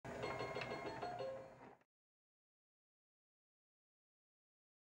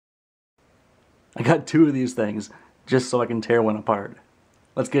I got 2 of these things just so I can tear one apart.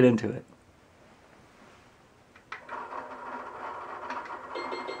 Let's get into it.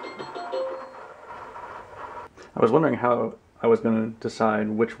 I was wondering how I was going to decide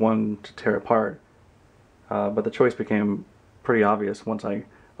which one to tear apart, but the choice became pretty obvious once I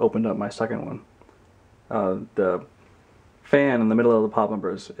opened up my second one. The fan in the middle of the pop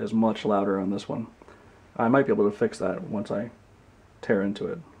bumpers is much louder on this one. I might be able to fix that once I tear into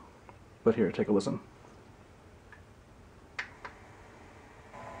it. But here, take a listen.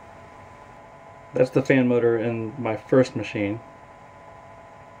 That's the fan motor in my first machine.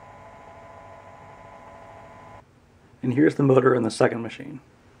 And here's the motor in the second machine.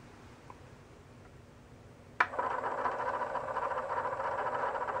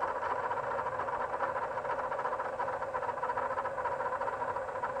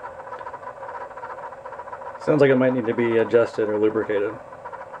 Sounds like it might need to be adjusted or lubricated.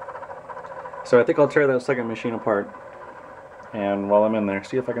 So I think I'll tear that second machine apart, and while I'm in there,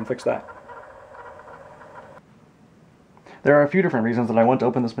 see if I can fix that. There are a few different reasons that I want to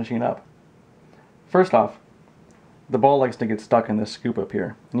open this machine up. First off, the ball likes to get stuck in this scoop up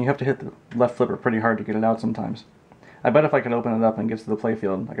here, and you have to hit the left flipper pretty hard to get it out sometimes. I bet if I could open it up and get to the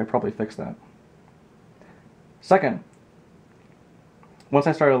playfield, I could probably fix that. Second, once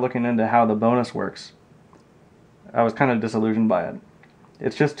I started looking into how the bonus works, I was kind of disillusioned by it.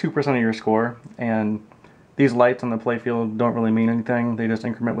 It's just 2% of your score, and these lights on the playfield don't really mean anything. They just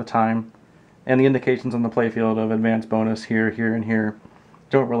increment with time. And the indications on the playfield of advanced bonus here, here, and here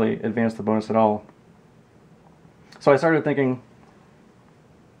don't really advance the bonus at all. So I started thinking,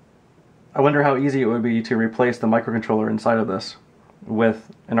 I wonder how easy it would be to replace the microcontroller inside of this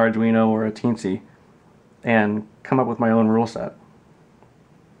with an Arduino or a Teensy and come up with my own rule set.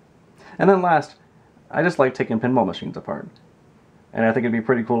 And then last, I just like taking pinball machines apart. And I think it'd be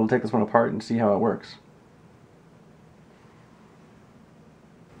pretty cool to take this one apart and see how it works.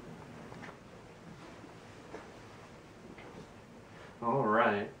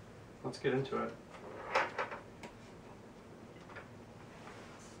 Alright, let's get into it.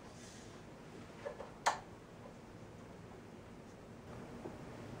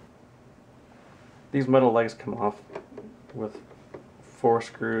 These metal legs come off with 4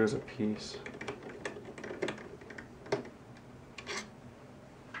 screws apiece.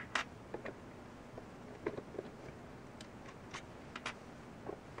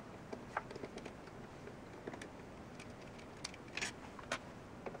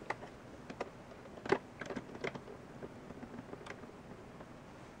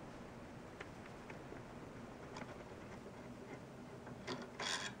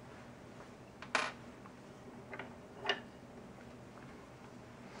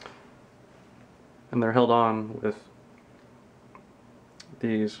 And they're held on with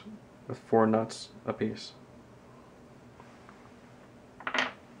these, with 4 nuts apiece.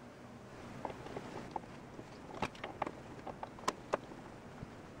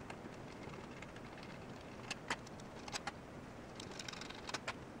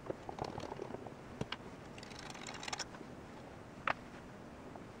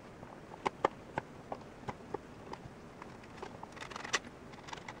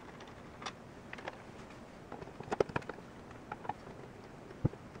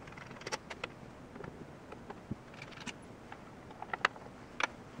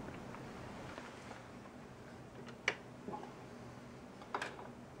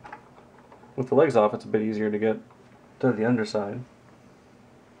 With the legs off, it's a bit easier to get to the underside.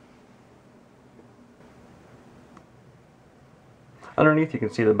 Underneath you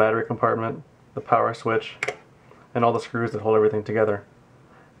can see the battery compartment, the power switch, and all the screws that hold everything together.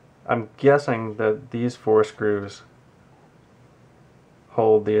 I'm guessing that these 4 screws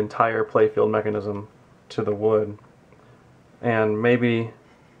hold the entire playfield mechanism to the wood, and maybe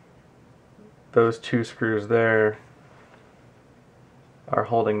those 2 screws there are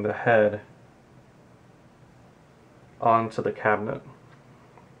holding the head onto the cabinet.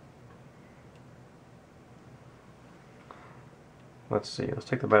 Let's see, let's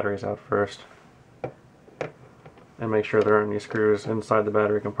take the batteries out first and make sure there aren't any screws inside the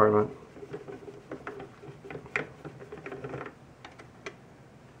battery compartment.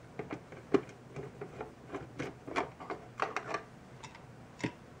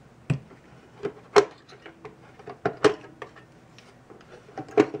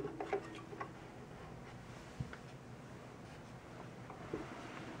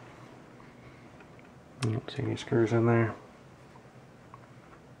 I don't see any screws in there.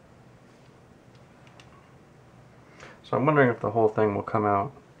 So I'm wondering if the whole thing will come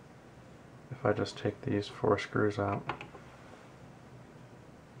out if I just take these 4 screws out.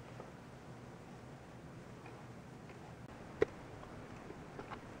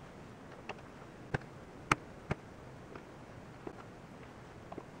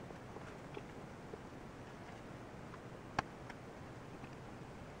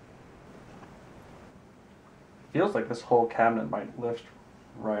 Feels like this whole cabinet might lift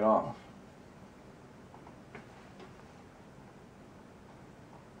right off.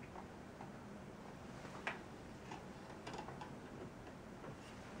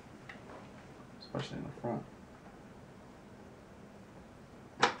 Especially in the front.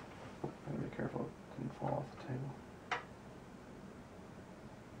 Gotta be careful it doesn't fall off the table.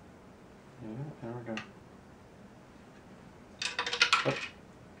 Yeah, there we go. Yep.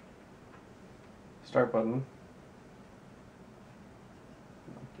 Start button.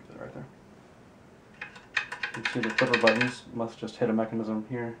 Keep that right there. You see the flipper buttons must just hit a mechanism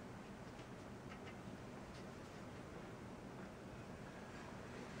here.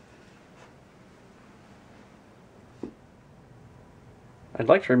 I'd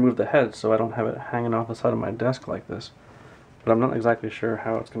like to remove the head so I don't have it hanging off the side of my desk like this, but I'm not exactly sure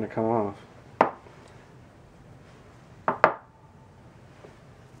how it's going to come off. I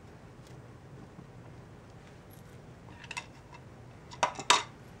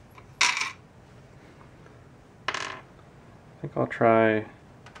think I'll try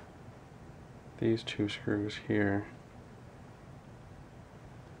these two screws here.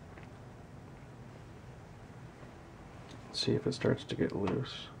 See if it starts to get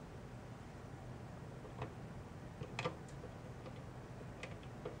loose.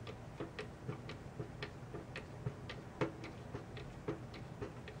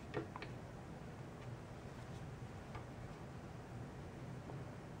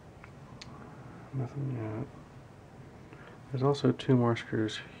 Nothing yet. There's also two more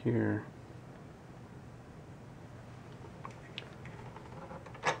screws here.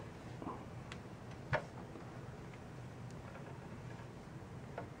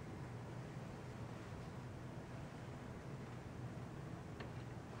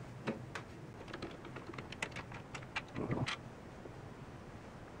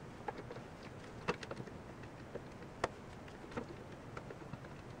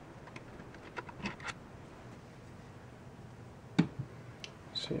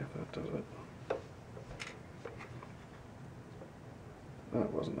 See if that does it.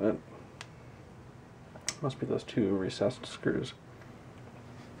 That wasn't it. Must be those two recessed screws.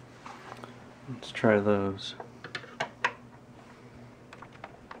 Let's try those.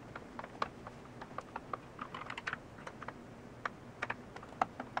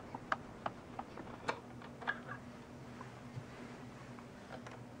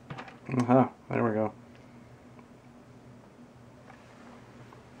 Aha, there we go.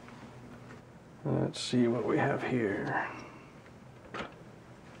 Let's see what we have here.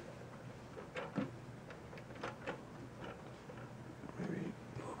 Maybe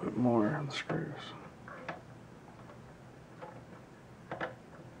a little bit more on the screws.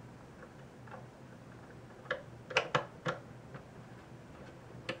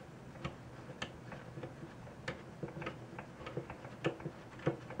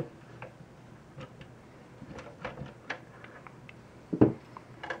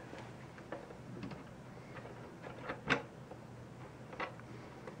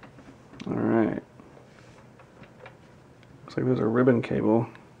 Alright. Looks like there's a ribbon cable.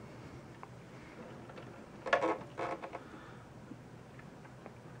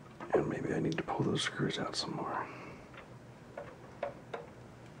 And maybe I need to pull those screws out some more.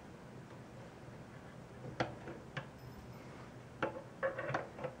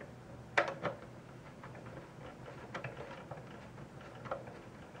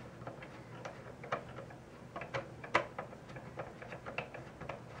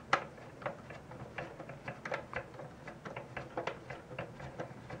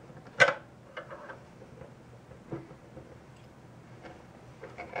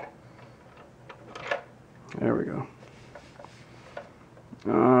 There we go.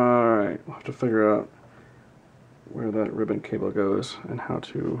 Alright, we'll have to figure out where that ribbon cable goes and how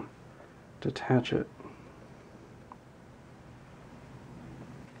to detach it.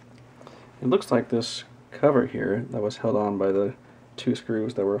 It looks like this cover here that was held on by the two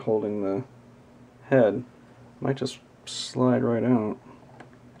screws that were holding the head might just slide right out.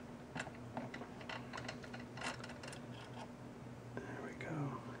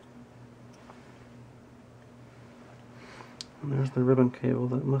 And there's the ribbon cable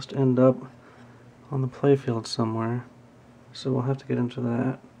that must end up on the playfield somewhere. So we'll have to get into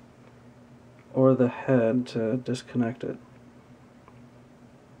that. Or the head to disconnect it.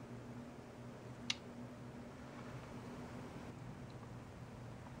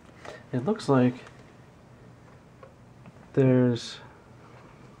 It looks like there's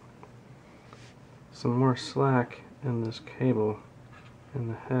some more slack in this cable in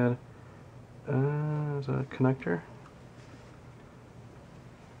the head. Is that a connector?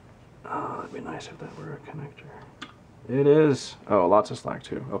 Oh, it'd be nice if that were a connector. It is. Oh, lots of slack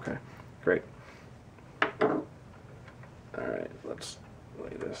too. Okay, great. Alright, let's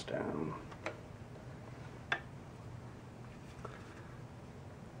lay this down.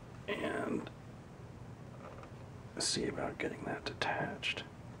 And see about getting that detached.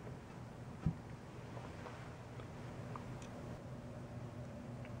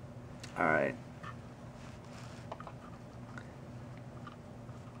 Alright.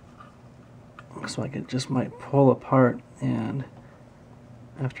 Looks like it just might pull apart, and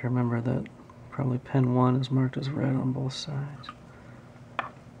I have to remember that probably pin 1 is marked as red on both sides.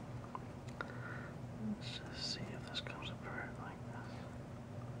 Let's just see if this comes apart like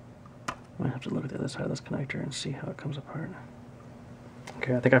this. I might have to look at the other side of this connector and see how it comes apart.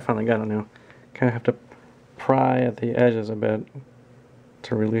 Okay, I think I finally got it now. Kind of have to pry at the edges a bit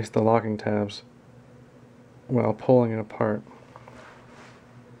to release the locking tabs while pulling it apart.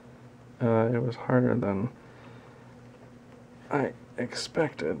 It was harder than I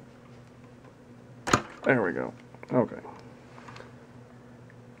expected. There we go. Okay.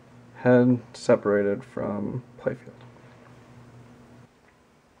 Head separated from Playfield.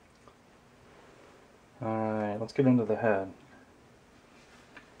 Alright, let's get into the head.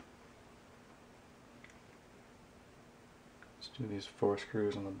 Let's do these 4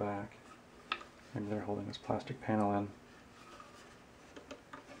 screws in the back. Maybe they're holding this plastic panel in.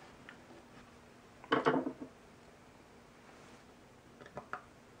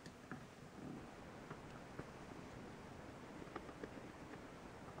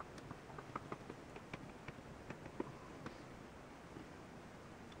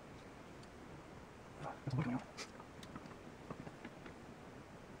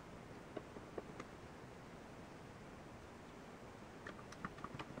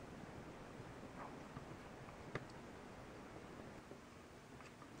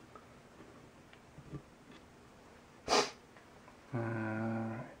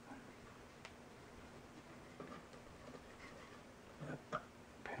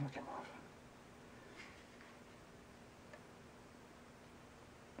 Panel came off.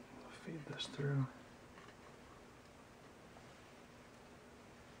 Feed this through.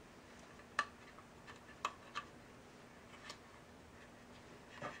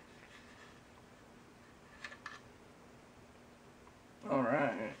 All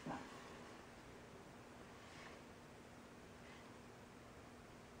right.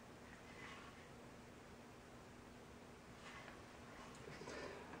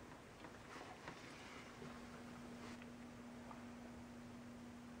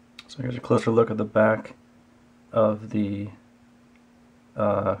 So here's a closer look at the back of the,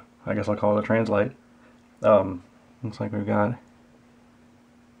 I guess I'll call it a translite. Looks like we've got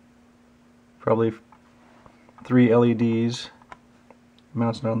probably 3 LEDs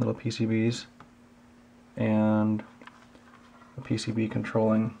mounted on little PCBs and a PCB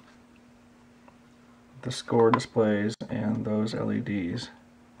controlling the score displays and those LEDs.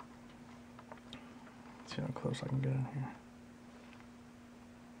 Let's see how close I can get in here.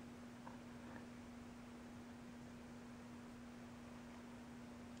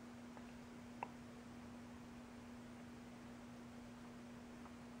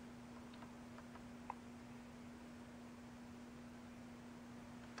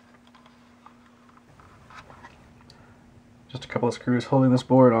 Just a couple of screws holding this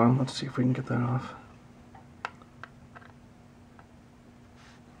board on. Let's see if we can get that off.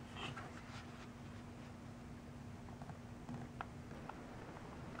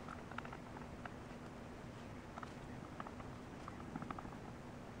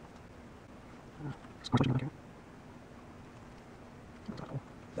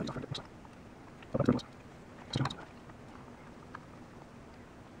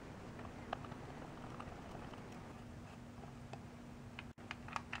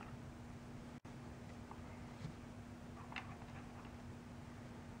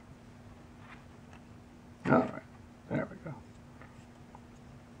 Alright, there we go.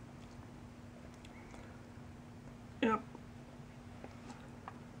 Yep.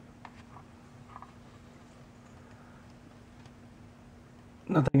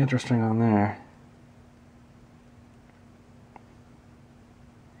 Nothing interesting on there.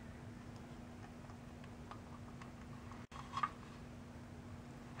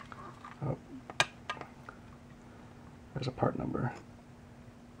 Oh. There's a part number.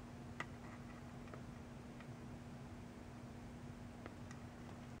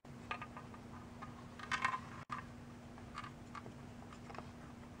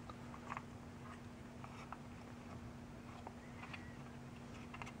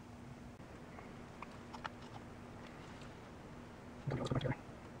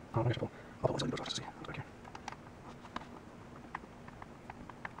 I'll pull this LED just to see what's back here.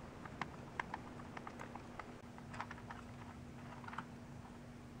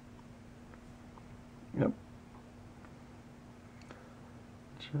 Yep.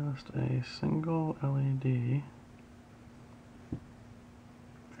 Just a single LED.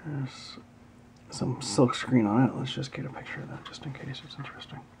 There's some silk screen on it. Let's just get a picture of that just in case it's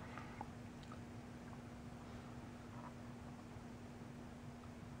interesting.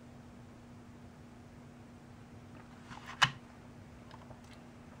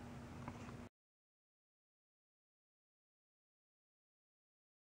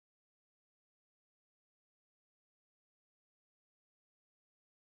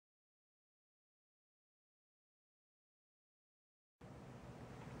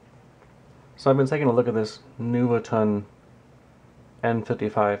 So I've been taking a look at this Nuvoton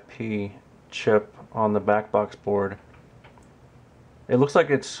N55P chip on the Backbox board. It looks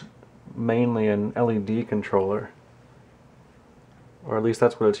like it's mainly an LED controller, or at least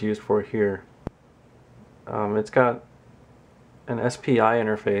that's what it's used for here. It's got an SPI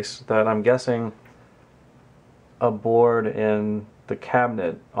interface that I'm guessing a board in the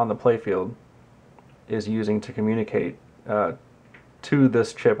cabinet on the Playfield is using to communicate to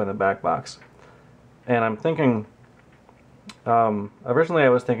this chip in the Backbox. And I'm thinking, originally I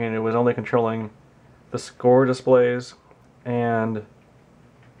was thinking it was only controlling the score displays and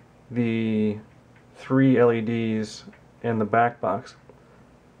the 3 LEDs in the Backbox,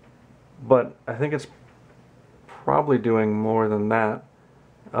 but I think it's probably doing more than that.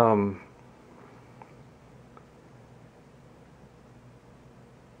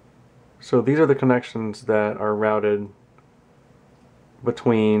 So these are the connections that are routed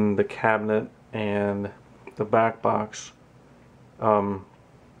between the cabinet and the Backbox.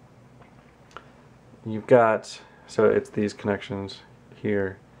 You've got, so it's these connections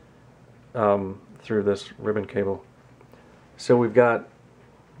here through this ribbon cable. So we've got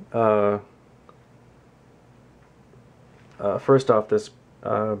first off this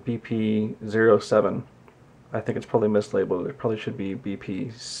BP07. I think it's probably mislabeled. It probably should be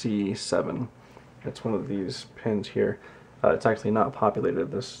BPC7. It's one of these pins here. It's actually not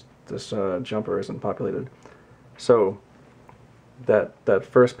populated. This jumper isn't populated. So that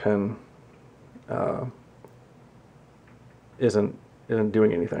first pin isn't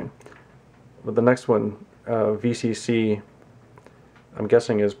doing anything. But the next one, VCC, I'm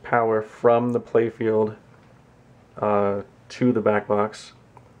guessing is power from the Playfield to the Backbox.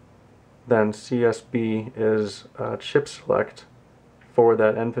 Then CSB is chip select for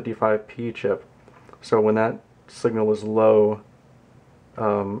that N55P chip. So when that signal is low,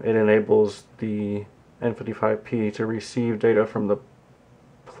 it enables the N55P to receive data from the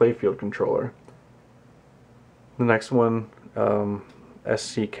Playfield controller. The next one,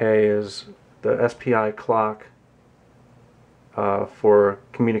 SCK, is the SPI clock for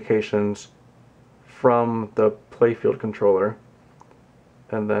communications from the Playfield controller.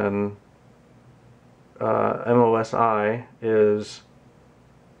 And then MOSI is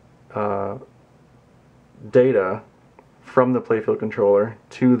data from the Playfield controller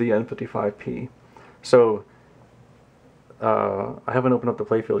to the N55P. So I haven't opened up the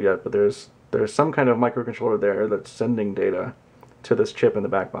Playfield yet, but there's some kind of microcontroller there that's sending data to this chip in the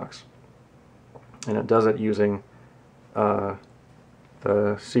Backbox, and it does it using the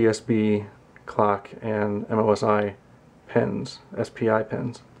CSB clock and MOSI pins, SPI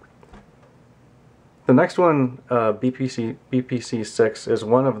pins. The next one, BPC6, is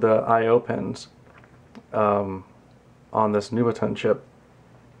one of the I/O pins on this Nuvoton chip,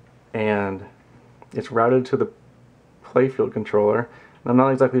 and it's routed to the Playfield controller. And I'm not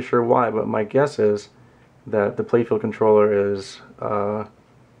exactly sure why, but my guess is that the Playfield controller is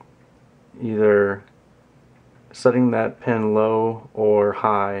either setting that pin low or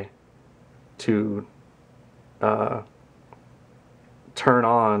high to turn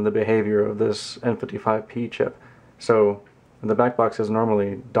on the behavior of this N55P chip. So the Backbox is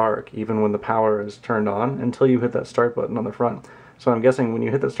normally dark even when the power is turned on until you hit that start button on the front. So I'm guessing when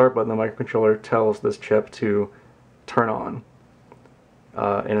you hit the start button, the microcontroller tells this chip to turn on,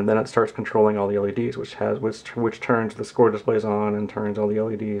 and then it starts controlling all the LEDs, which turns the score displays on and turns all the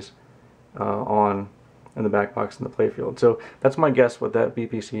LEDs on in the Backbox and the Playfield. So that's my guess what that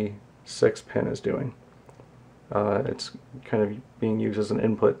BPC6 pin is doing. It's kind of being used as an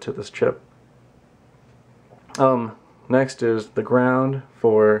input to this chip. Next is the ground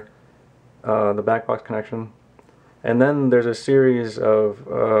for the Backbox connection. And then there's a series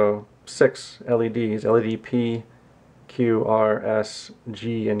of 6 LEDs, LED P, Q, R, S,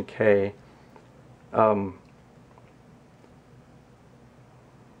 G, and K.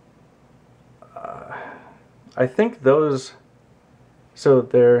 I think those, so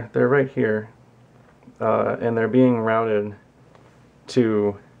they're right here, and they're being routed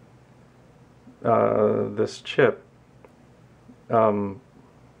to this chip. So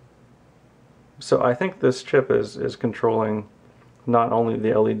I think this chip is controlling not only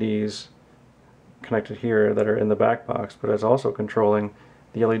the LEDs connected here that are in the back box, but it's also controlling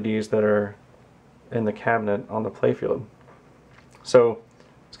the LEDs that are in the cabinet on the playfield. So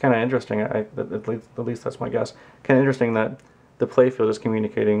it's kind of interesting, at least that's my guess, kind of interesting that the playfield is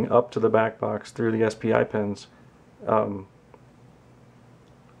communicating up to the back box through the SPI pins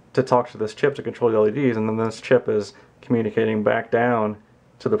to talk to this chip to control the LEDs, and then this chip is communicating back down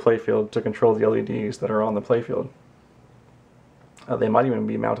to the playfield to control the LEDs that are on the playfield. They might even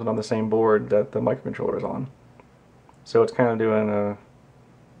be mounted on the same board that the microcontroller is on. So it's kind of doing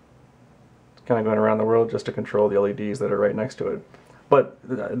going around the world just to control the LEDs that are right next to it. But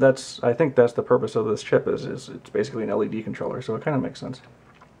I think that's the purpose of this chip, is it's basically an LED controller, so it kind of makes sense.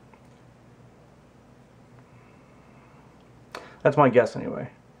 That's my guess anyway.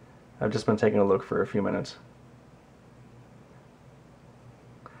 I've just been taking a look for a few minutes.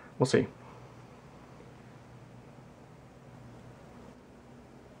 We'll see.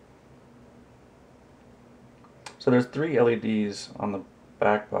 So there's 3 LEDs on the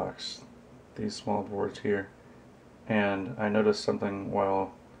back box, these small boards here, and I noticed something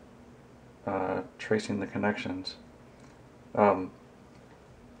while tracing the connections.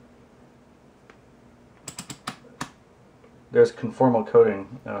 There's conformal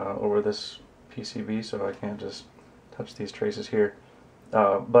coating over this PCB, so I can't just touch these traces here.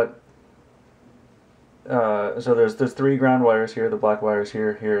 So there's 3 ground wires here, the black wires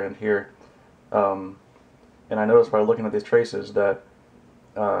here, here, and here. And I noticed by looking at these traces that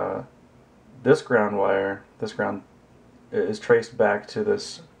this ground wire, this ground, is traced back to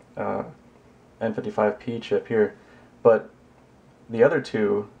this N55P chip here, but the other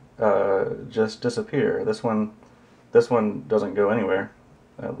 2 just disappear. This one doesn't go anywhere,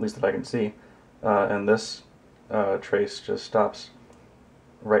 at least that I can see, and this trace just stops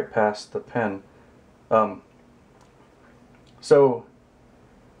right past the pin. The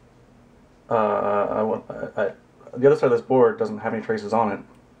other side of this board doesn't have any traces on it,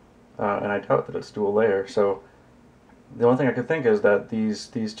 and I doubt that it's dual layer. So the only thing I could think is that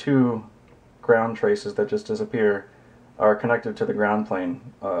these 2 ground traces that just disappear are connected to the ground plane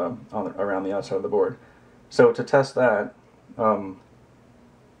around the outside of the board. So to test that,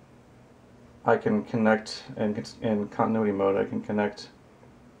 I can connect in continuity mode. I can connect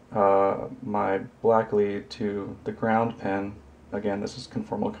my black lead to the ground pin. Again, this is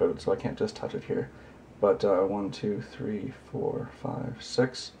conformal coated, so I can't just touch it here. But 1, 2, 3, 4, 5,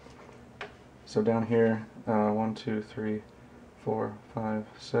 6. So down here, 1, 2, 3, 4, 5,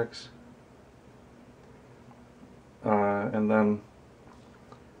 6. And then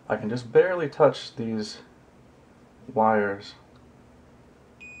I can just barely touch these wires.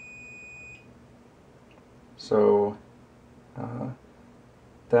 So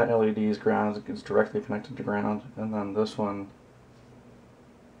that LED's ground is directly connected to ground, and then this one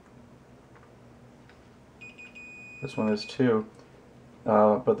is too,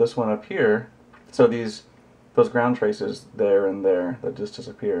 but this one up here, so those ground traces there and there that just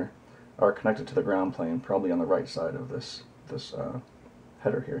disappear are connected to the ground plane, probably on the right side of this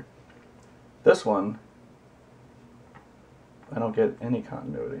header here. This one, I don't get any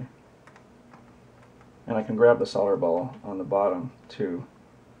continuity, and I can grab the solder ball on the bottom too,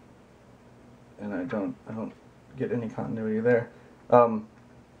 and I don't get any continuity there.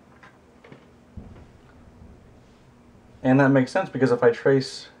 And that makes sense, because if I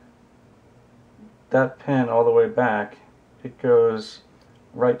trace that pin all the way back, it goes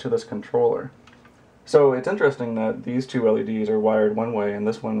right to this controller. So it's interesting that these 2 LEDs are wired one way and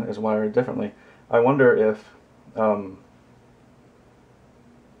this one is wired differently. I wonder if I'll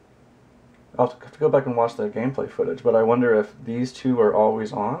have to go back and watch the gameplay footage, but I wonder if these 2 are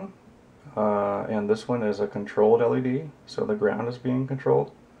always on and this one is a controlled LED, so the ground is being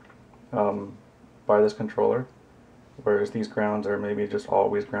controlled by this controller, whereas these grounds are maybe just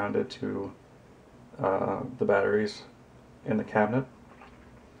always grounded to the batteries in the cabinet.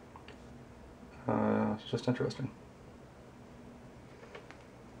 It's just interesting.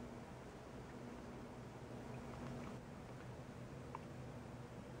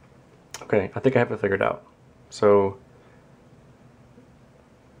 Okay, I think I have it figured out. So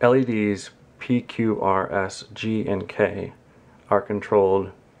LEDs P, Q, R, S, G, and K are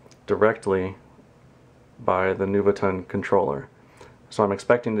controlled directly by the Nuvoton controller. So I'm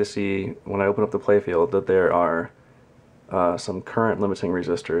expecting to see, when I open up the playfield, that there are some current limiting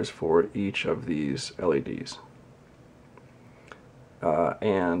resistors for each of these LEDs.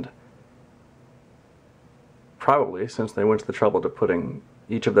 And probably, since they went to the trouble to putting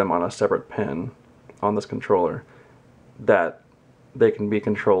each of them on a separate pin on this controller, that they can be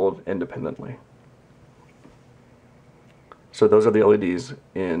controlled independently. So those are the LEDs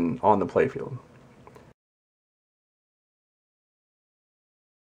on the playfield.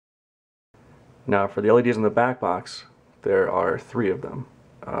 Now for the LEDs in the back box, there are 3 of them.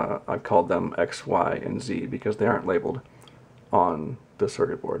 I've called them X, Y, and Z because they aren't labeled on the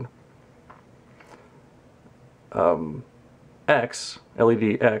circuit board. X,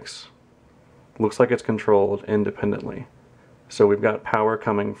 LED X, looks like it's controlled independently. So we've got power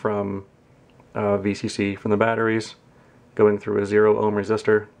coming from VCC from the batteries, going through a 0 ohm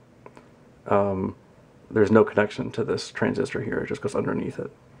resistor. There's no connection to this transistor here, it just goes underneath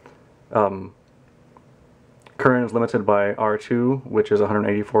it. Current is limited by R2, which is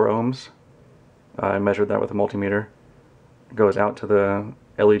 184 ohms. I measured that with a multimeter. It goes out to the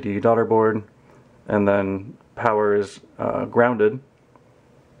LED daughter board, and then power is grounded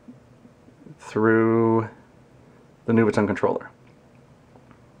through the Nuvoton controller.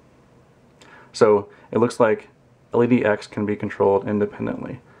 So it looks like LED X can be controlled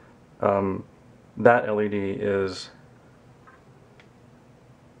independently. That LED is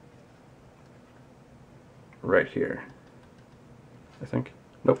right here, I think.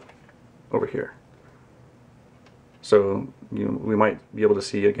 Nope, over here. So we might be able to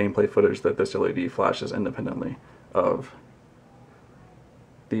see a gameplay footage that this LED flashes independently of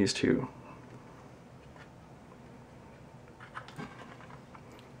these 2.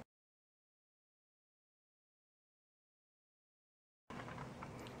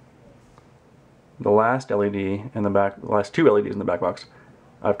 The last LED in the back, the last 2 LEDs in the back box,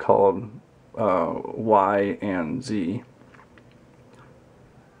 I've called Y and Z,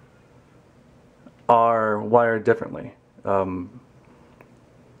 are wired differently.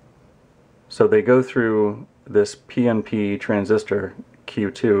 So they go through this PNP transistor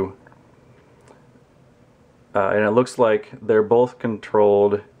Q2, and it looks like they're both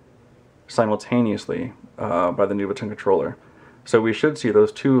controlled simultaneously by the Nuvoton controller. So we should see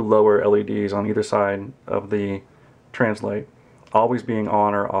those 2 lower LEDs on either side of the translate always being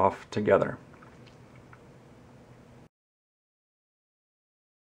on or off together.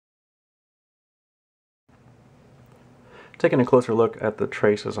 Taking a closer look at the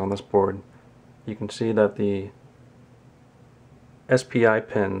traces on this board, you can see that the SPI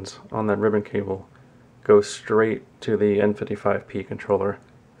pins on that ribbon cable go straight to the N55P controller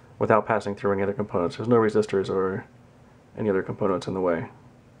without passing through any other components. There's no resistors or any other components in the way.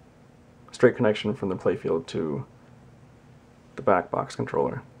 Straight connection from the playfield to the Backbox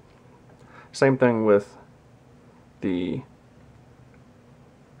controller. Same thing with the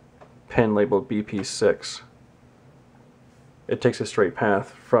pin labeled BP6. It takes a straight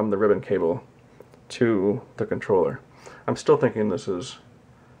path from the ribbon cable to the controller. I'm still thinking this is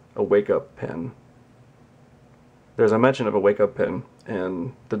a wake-up pin. There's a mention of a wake-up pin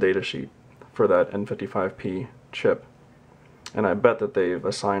in the datasheet for that N55P chip, and I bet that they've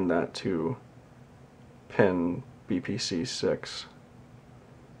assigned that to pin BPC6.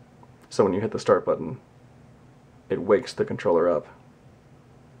 So when you hit the start button, it wakes the controller up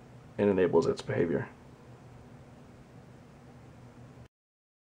and enables its behavior.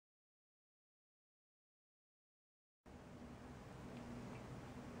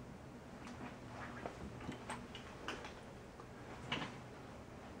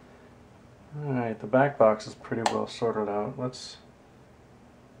 Alright, the back box is pretty well sorted out. Let's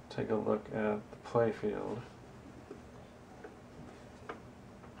take a look at the playfield.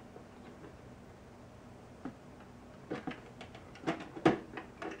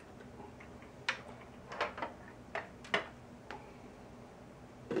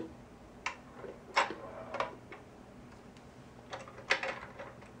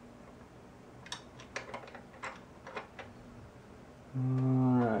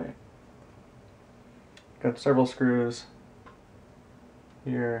 Alright. Got several screws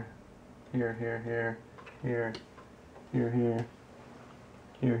here, here, here, here, here, here, here,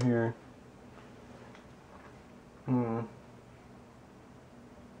 here, here. And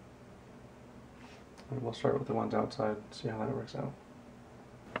we'll start with the ones outside, see how that works out.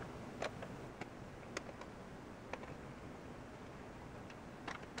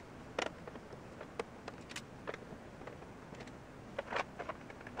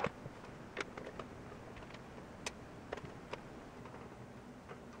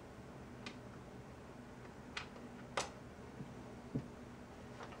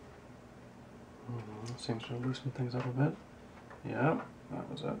 seems to loosen things up a bit. Yep,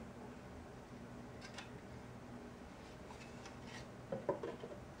 that was it.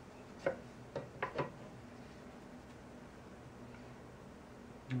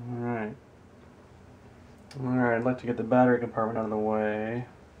 Alright. Alright, I'd like to get the battery compartment out of the way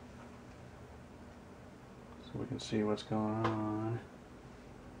so we can see what's going on.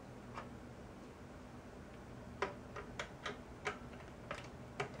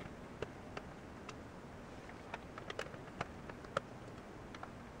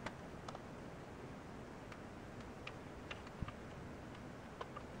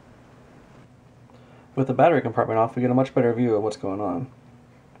 With the battery compartment off, we get a much better view of what's going on.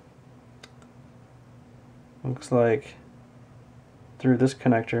 Looks like through this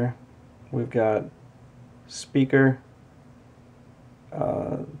connector we've got speaker,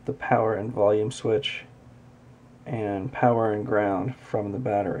 the power and volume switch, and power and ground from the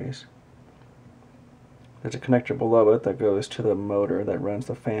batteries. There's a connector below it that goes to the motor that runs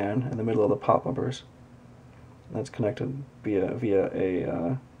the fan in the middle of the pop bumpers. That's connected via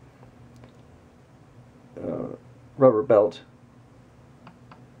a rubber belt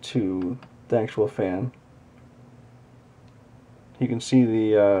to the actual fan. You can see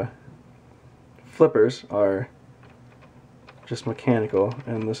the flippers are just mechanical,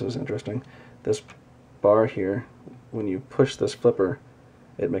 and this is interesting. This bar here, when you push this flipper,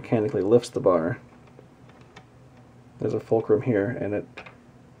 it mechanically lifts the bar. There's a fulcrum here, and it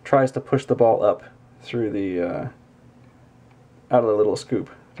tries to push the ball up through the out of the little scoop.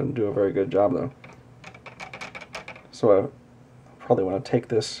 Doesn't do a very good job though. So I probably want to take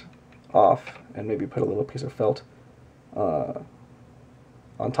this off and maybe put a little piece of felt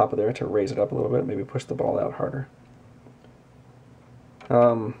on top of there to raise it up a little bit, maybe push the ball out harder.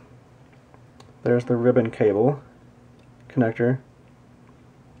 There's the ribbon cable connector,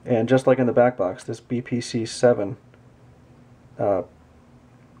 and just like in the Backbox, this BPC7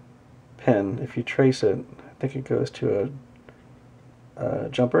 pin, if you trace it, I think it goes to a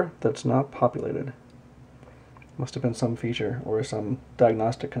jumper that's not populated. Must have been some feature or some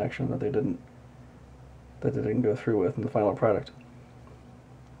diagnostic connection that they didn't go through with in the final product.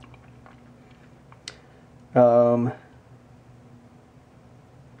 You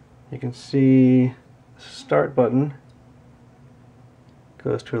can see the start button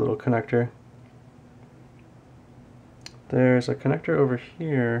goes to a little connector. There's a connector over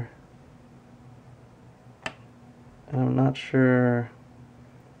here, and I'm not sure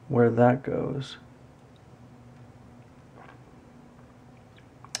where that goes.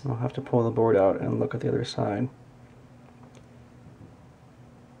 I'll have to pull the board out and look at the other side.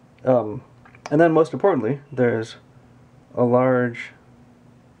 And then most importantly, there's a large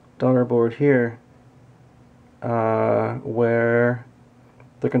daughter board here where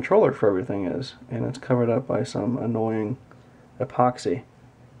the controller for everything is, and it's covered up by some annoying epoxy,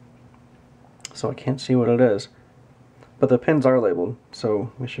 so I can't see what it is, but the pins are labeled,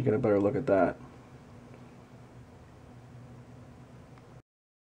 so we should get a better look at that.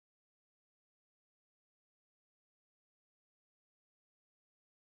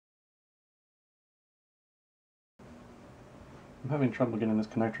 I'm having trouble getting this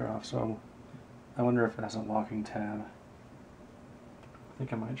connector off, so I wonder if it has a locking tab. I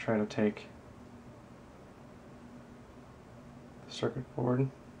think I might try to take the circuit board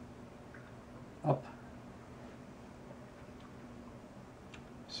up.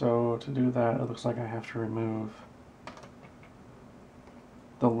 So to do that, it looks like I have to remove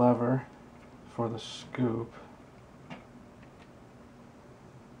the lever for the scoop.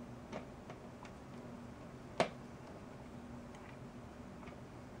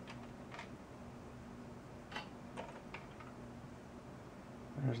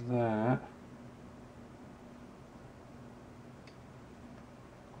 There's that.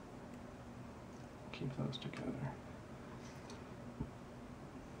 Keep those together.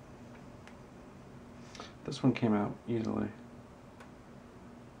 This one came out easily.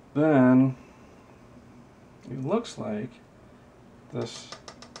 Then it looks like this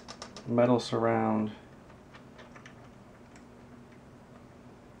metal surround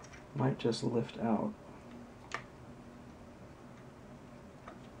might just lift out.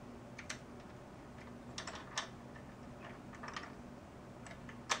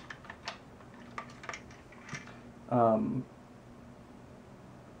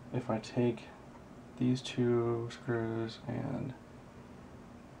 If I take these two screws and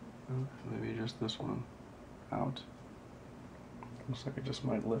maybe just this one out, looks like it just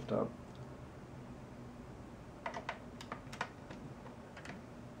might lift up.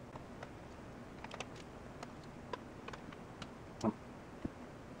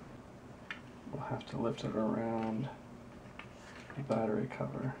 We'll have have to lift it around the battery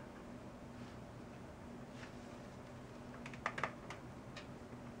cover.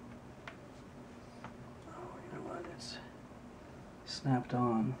 Oh, you know what? It's snapped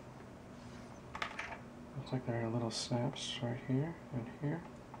on. Looks like there are little snaps right here and here.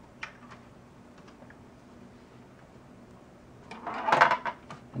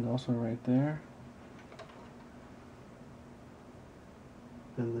 And also right there.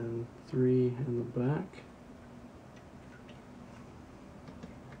 And then 3 in the back.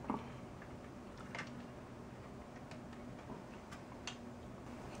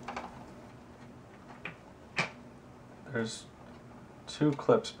 There's 2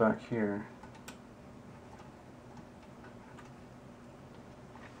 clips back here.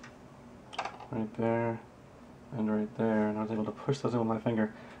 Right there and right there, and I was able to push those in with my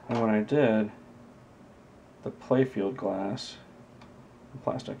finger. And when I did, the Playfield glass, the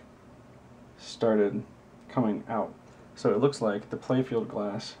plastic, started coming out. So it looks like the Playfield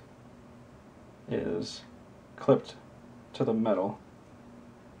glass is clipped to the metal,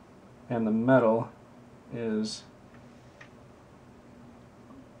 and the metal is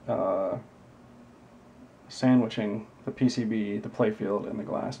sandwiching the PCB, the Playfield, and the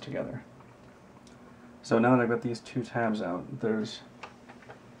glass together. So now that I've got these 2 tabs out, there's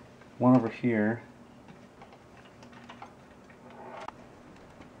one over here.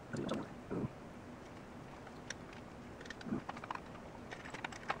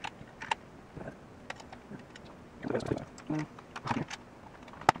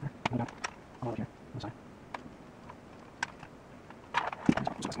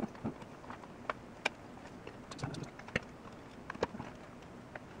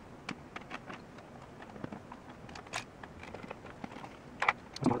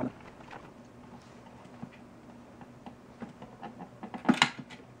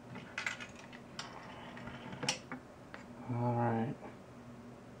 Alright,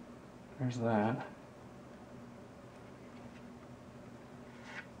 there's that.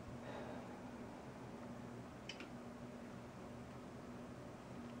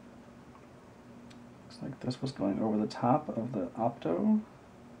 Looks like this was going over the top of the opto.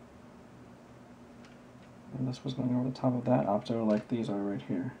 And this was going over the top of that opto like these are right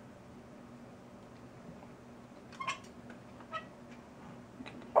here.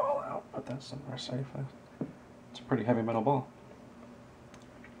 Get the ball out, but that's somewhere safe. It's a pretty heavy metal ball.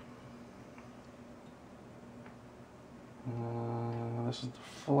 This is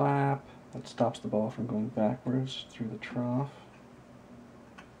the flap that stops the ball from going backwards through the trough.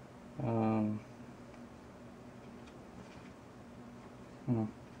 I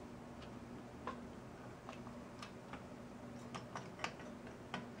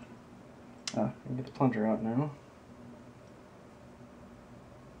can get the plunger out now.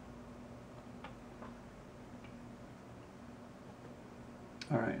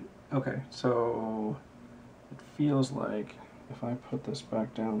 Alright, okay, so it feels like if I put this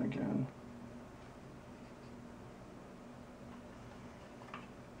back down again,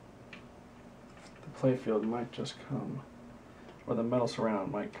 the playfield might just come, or the metal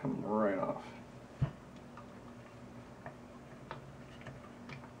surround might come right off.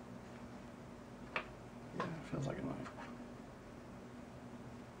 Yeah, it feels like it might.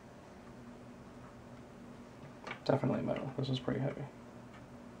 Definitely metal. This is pretty heavy.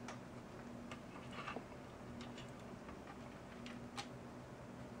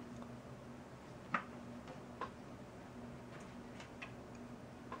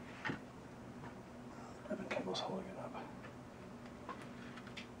 Holding it up.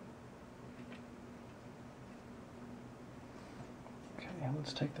 Okay,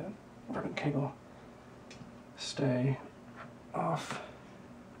 let's take that ribbon cable stay off.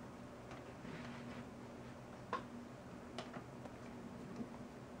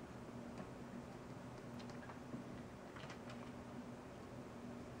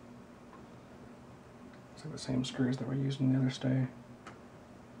 So the same screws that were used in the other stay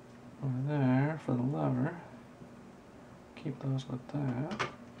over there for the lever. Keep those with that.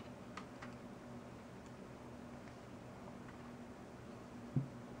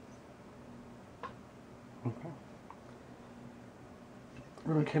 Okay.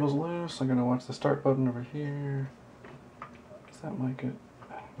 Ribbon cable's loose. I'm gonna watch the start button over here. That might get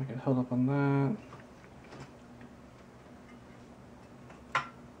held up on that.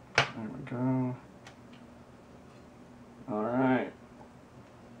 There we go. All right.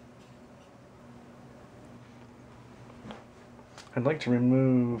 I'd like to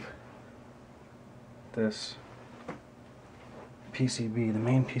remove this PCB, the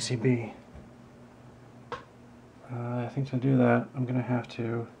main PCB. I think to do that, I'm going to have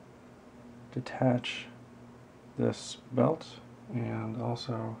to detach this belt and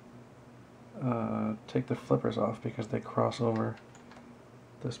also take the flippers off because they cross over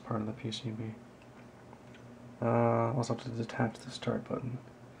this part of the PCB. Also have to detach the start button.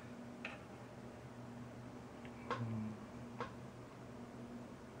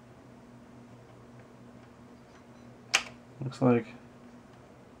 Looks like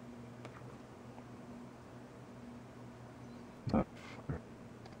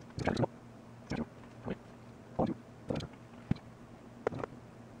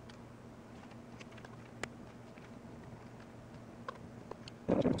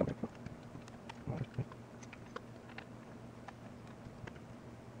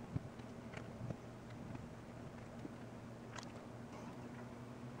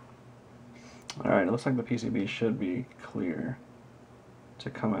Alright, it looks like the PCB should be clear to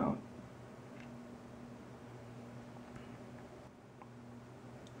come out.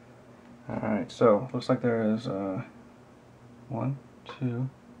 Alright, so looks like there is 1, 2,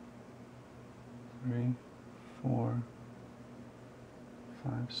 3, 4,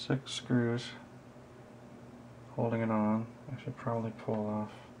 5, 6 screws holding it on. I should probably pull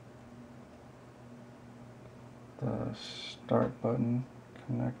off the start button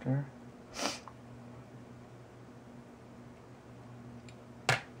connector.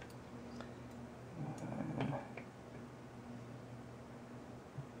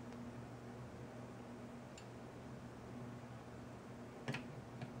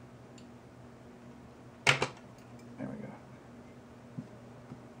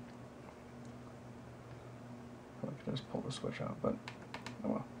 Just pull the switch out, but oh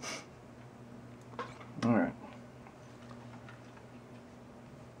well. Alright.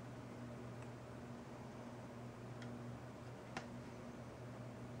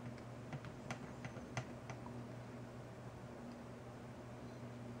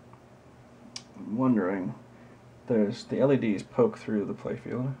 I'm wondering, there's the LEDs poke through the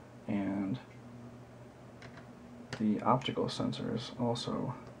playfield, and the optical sensors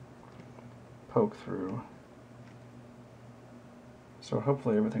also poke through. So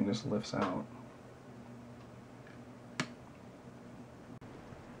hopefully everything just lifts out.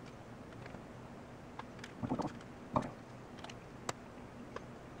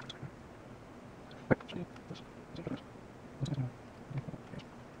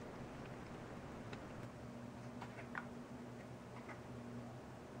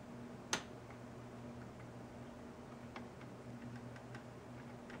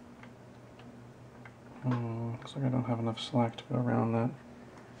 Looks like I don't have enough slack to go around that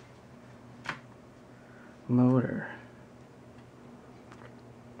motor.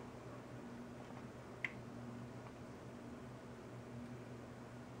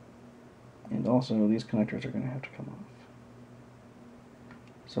 And also these connectors are going to have to come off.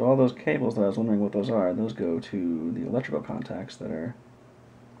 So all those cables that I was wondering what those are, those go to the electrical contacts that are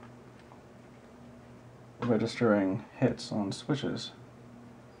registering hits on switches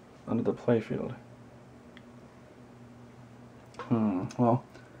under the playfield. Well,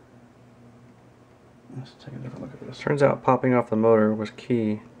 let's take a different look at this. Turns out popping off the motor was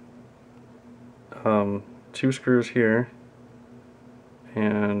key. 2 screws here,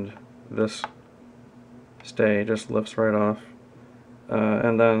 and this stay just lifts right off.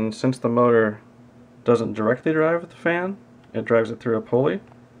 And then since the motor doesn't directly drive the fan, it drives it through a pulley,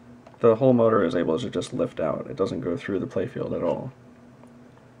 the whole motor is able to just lift out. It doesn't go through the playfield at all.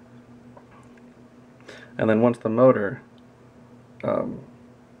 And then once the motor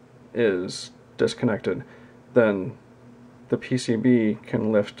is disconnected, then the PCB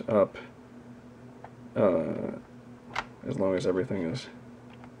can lift up as long as everything is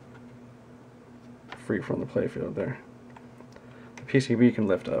free from the playfield there. The PCB can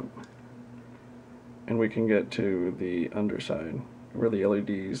lift up, and we can get to the underside where the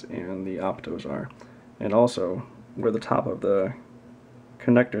LEDs and the optos are, and also where the top of the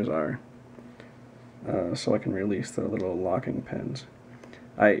connectors are, so I can release the little locking pins.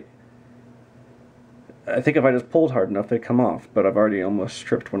 I think if I just pulled hard enough they'd come off, but I've already almost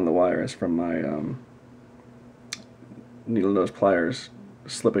stripped one of the wires from my needle nose pliers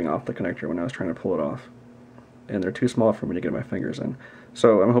slipping off the connector when I was trying to pull it off, and they're too small for me to get my fingers in.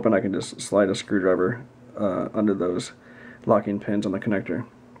 So I'm hoping I can just slide a screwdriver under those locking pins on the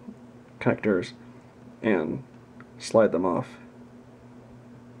connectors and slide them off.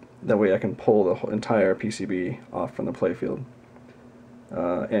 That way I can pull the whole entire PCB off from the playfield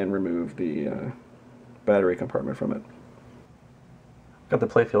and remove the battery compartment from it. Got the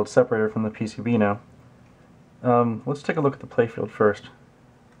playfield separated from the PCB now. Let's take a look at the playfield first.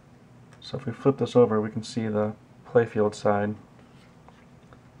 So if we flip this over, we can see the playfield side.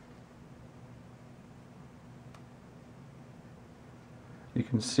 you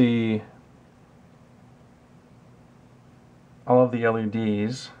can see all of the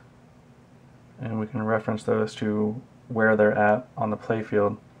LEDs, and we can reference those to where they're at on the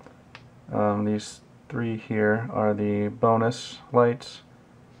playfield. These three here are the bonus lights,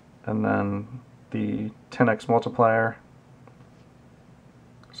 and then the 10x multiplier.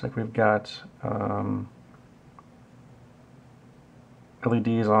 Looks like we've got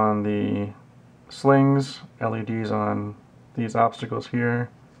LEDs on the slings, LEDs on these obstacles here,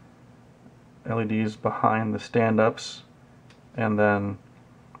 LEDs behind the stand-ups, and then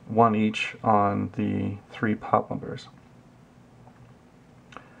one each on the 3 pop bumpers.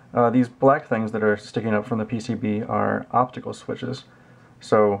 These black things that are sticking up from the PCB are optical switches.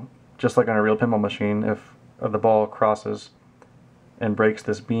 So just like on a real pinball machine, if the ball crosses and breaks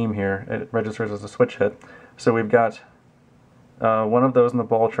this beam here, it registers as a switch hit. So we've got one of those in the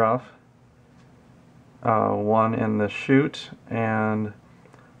ball trough, one in the chute, and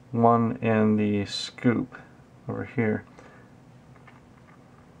one in the scoop over here.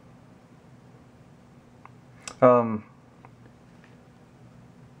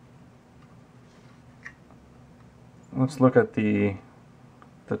 Let's look at the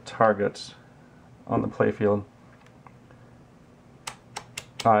targets on the playfield.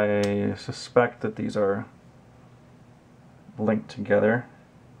 I suspect that these are linked together.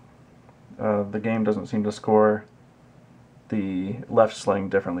 The game doesn't seem to score the left sling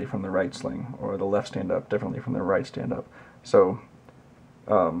differently from the right sling, or the left stand-up differently from the right stand-up. So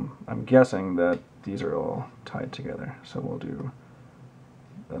I'm guessing that these are all tied together. So we'll do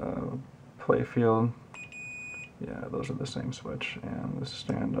playfield. Yeah, those are the same switch, and the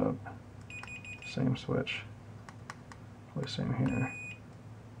stand-up, same switch. Probably same here,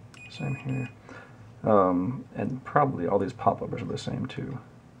 same here. And probably all these pop-uppers are the same too.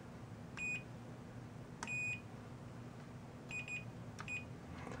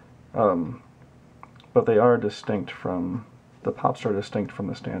 But they are distinct from, the pops are distinct from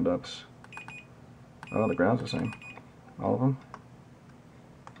the stand-ups. Oh, the ground's the same. All of them?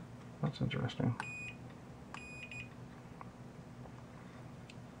 That's interesting.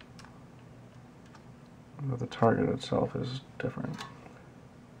 But the target itself is different.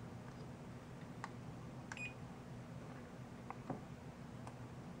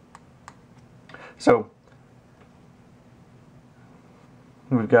 So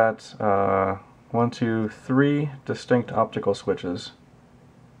we've got 1, 2, 3 distinct optical switches.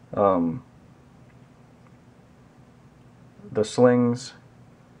 The slings,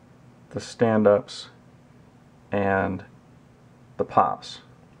 the stand-ups, and the pops.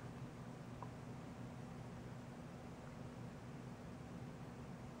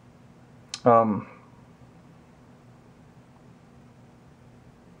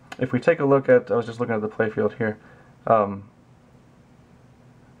 If we take a look at, I was just looking at the playfield here,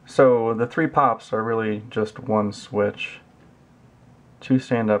 so the 3 pops are really just one switch, 2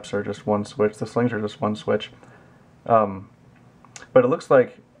 stand-ups are just one switch, the slings are just one switch, but it looks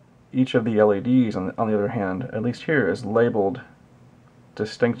like each of the LEDs, on the other hand, at least here, is labeled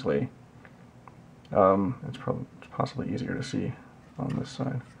distinctly. It's possibly easier to see on this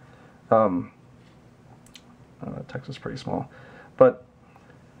side. Text is pretty small, but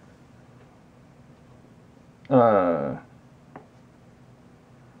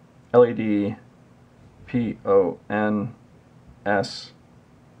LED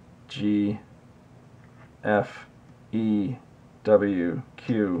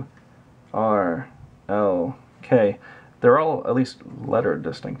They're all at least lettered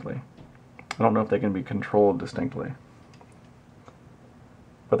distinctly. I don't know if they can be controlled distinctly,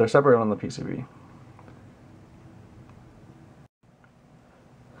 but they're separated on the PCB.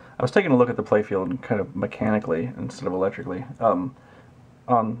 I was taking a look at the playfield kind of mechanically instead of electrically. On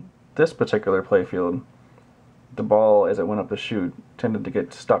this particular playfield, the ball, as it went up the chute, tended to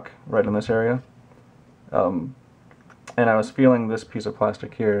get stuck right in this area. And I was feeling this piece of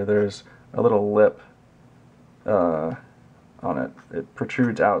plastic here. There's a little lip on it. It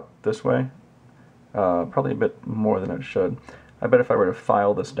protrudes out this way, probably a bit more than it should. I bet if I were to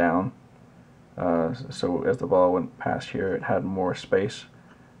file this down, so as the ball went past here, it had more space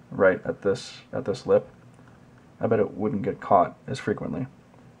right at this lip, I bet it wouldn't get caught as frequently.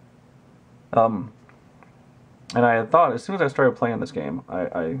 And I had thought, as soon as I started playing this game,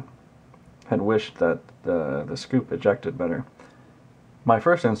 I had wished that the scoop ejected better. My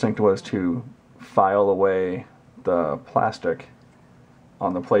first instinct was to file away the plastic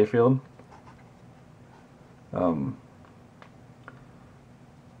on the playfield.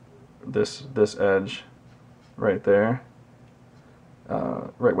 This edge right there,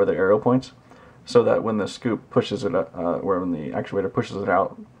 right where the arrow points. so that when the scoop pushes it, or when the actuator pushes it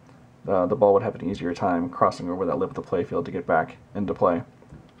out, the ball would have an easier time crossing over that lip of the playfield to get back into play.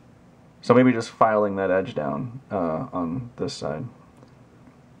 So maybe just filing that edge down on this side.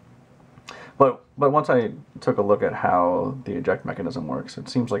 But once I took a look at how the eject mechanism works, it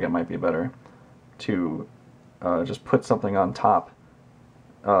seems like it might be better to just put something on top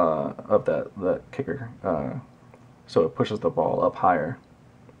of that kicker, so it pushes the ball up higher.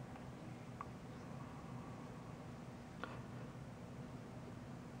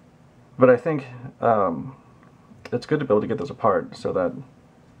 But I think it's good to be able to get this apart so that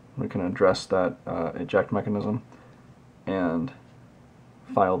we can address that eject mechanism and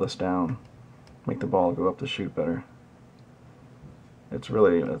file this down, make the ball go up the chute better. It's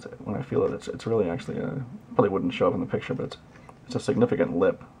really, when I feel it, it's really actually probably wouldn't show up in the picture, but it's a significant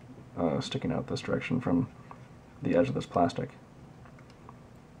lip sticking out this direction from the edge of this plastic.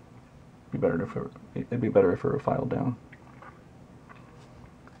 It'd be better if it were filed down.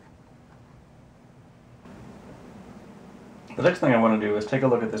 The next thing I want to do is take a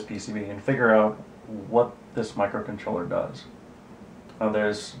look at this PCB and figure out what this microcontroller does. Now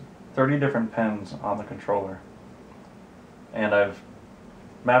there's 30 different pins on the controller, and I've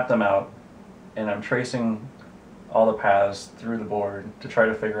mapped them out, and I'm tracing all the paths through the board to try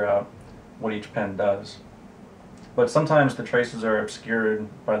to figure out what each pin does. But sometimes the traces are obscured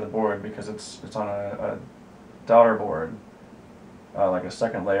by the board because it's on a daughter board, like a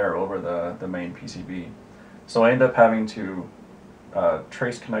second layer over the main PCB. So I end up having to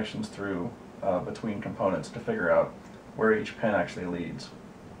trace connections through between components to figure out where each pin actually leads.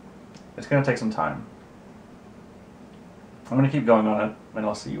 It's going to take some time. I'm going to keep going on it, and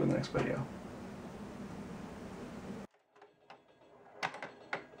I'll see you in the next video.